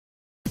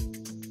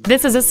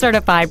This is a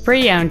certified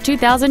pre-owned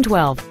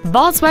 2012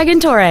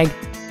 Volkswagen Touareg.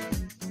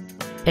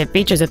 It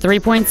features a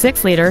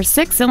 3.6-liter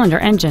six-cylinder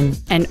engine,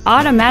 an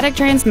automatic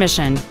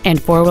transmission,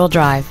 and four-wheel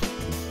drive.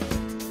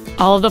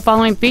 All of the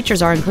following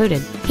features are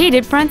included: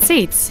 heated front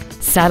seats,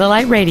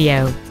 satellite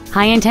radio,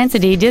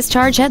 high-intensity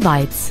discharge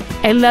headlights,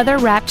 a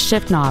leather-wrapped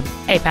shift knob,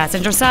 a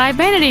passenger side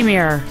vanity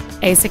mirror,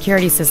 a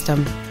security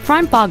system,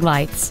 front fog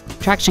lights,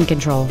 traction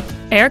control,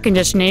 air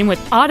conditioning with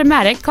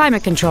automatic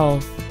climate control,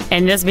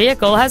 and this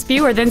vehicle has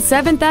fewer than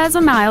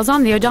 7,000 miles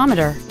on the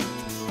odometer.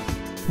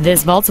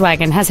 This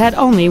Volkswagen has had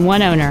only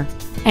one owner,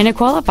 and it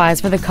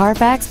qualifies for the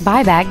Carfax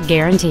buyback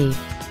guarantee.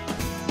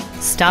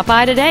 Stop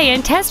by today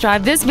and test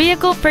drive this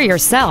vehicle for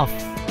yourself.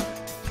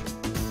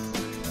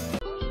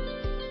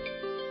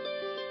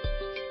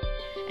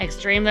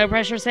 Extreme low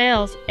pressure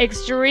sales,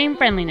 extreme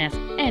friendliness,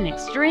 and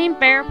extreme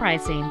fair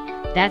pricing.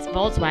 That's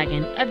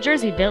Volkswagen of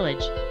Jersey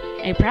Village,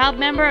 a proud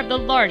member of the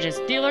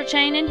largest dealer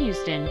chain in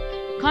Houston.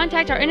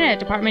 Contact our internet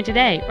department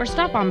today or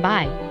stop on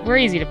by. We're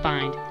easy to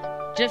find.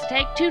 Just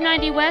take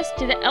 290 West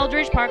to the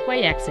Eldridge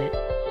Parkway exit.